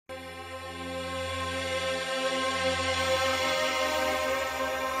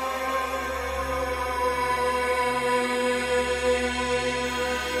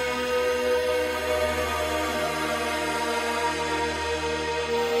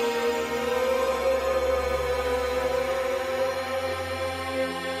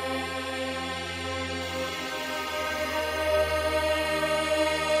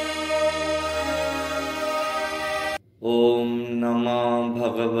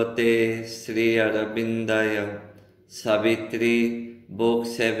Bhagavate Sri Arabindaya. Savitri, Book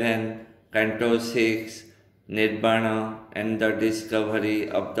 7, Canto 6, Nirvana and the Discovery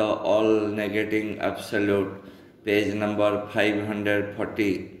of the All-Negating Absolute, page number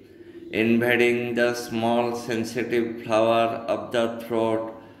 540. Invading the small sensitive flower of the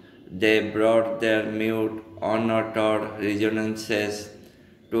throat, they brought their mute, unuttered resonances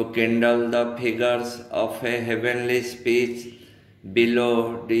to kindle the figures of a heavenly speech.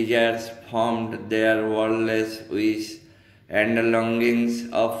 Below, desires formed their wordless wish, and longings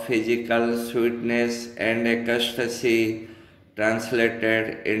of physical sweetness and ecstasy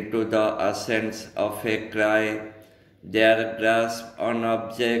translated into the accents of a cry. Their grasp on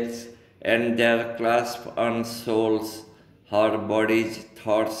objects and their clasp on souls, her body's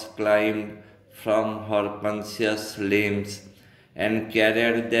thoughts climbed from her conscious limbs and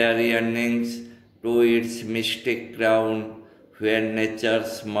carried their yearnings to its mystic ground, where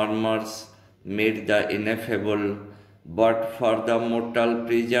nature's murmurs meet the ineffable. But for the mortal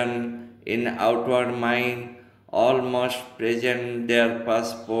prison in outward mind, all must present their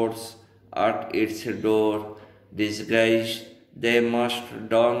passports at its door. Disguised, they must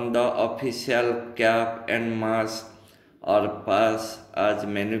don the official cap and mask, or pass as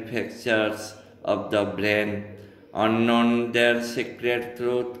manufacturers of the brain. Unknown their secret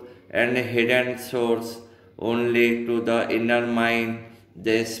truth and hidden source, only to the inner mind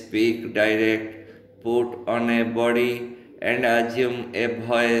they speak direct, put on a body and assume a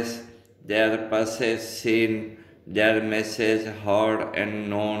voice, their passage seen, their message heard and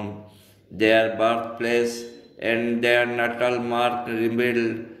known, their birthplace and their natal mark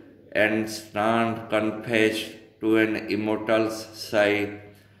revealed, and stand confessed to an immortal's sight.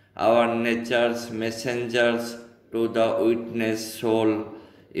 Our nature's messengers to the witness soul,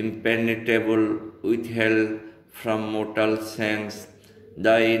 impenetrable, withheld from mortal sense.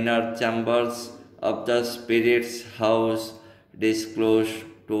 The inner chambers of the spirit's house disclosed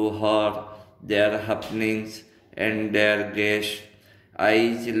to her their happenings and their guests.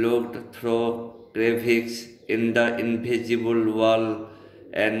 Eyes looked through crevices in the invisible wall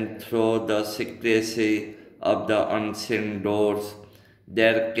and through the secrecy of the unseen doors.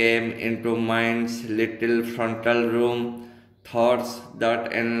 There came into mind's little frontal room thoughts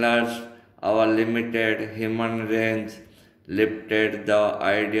that enlarged our limited human range, lifted the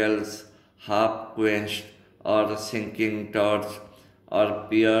ideals half quenched or sinking torch, or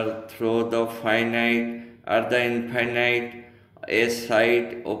peered through the finite at the infinite, a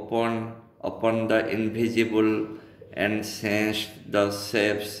sight opened upon the invisible and sensed the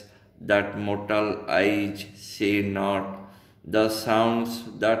shapes that mortal eyes see not, the sounds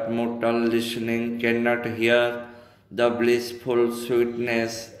that mortal listening cannot hear, the blissful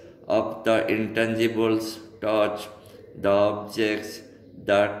sweetness of the intangible's touch, the objects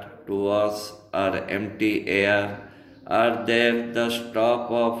that to us are empty air. Are there the stop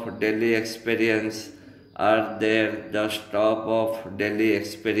of daily experience? Are there the stop of daily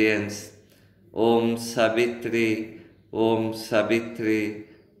experience? Om Savitri, Om Savitri,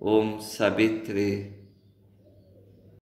 Om Savitri.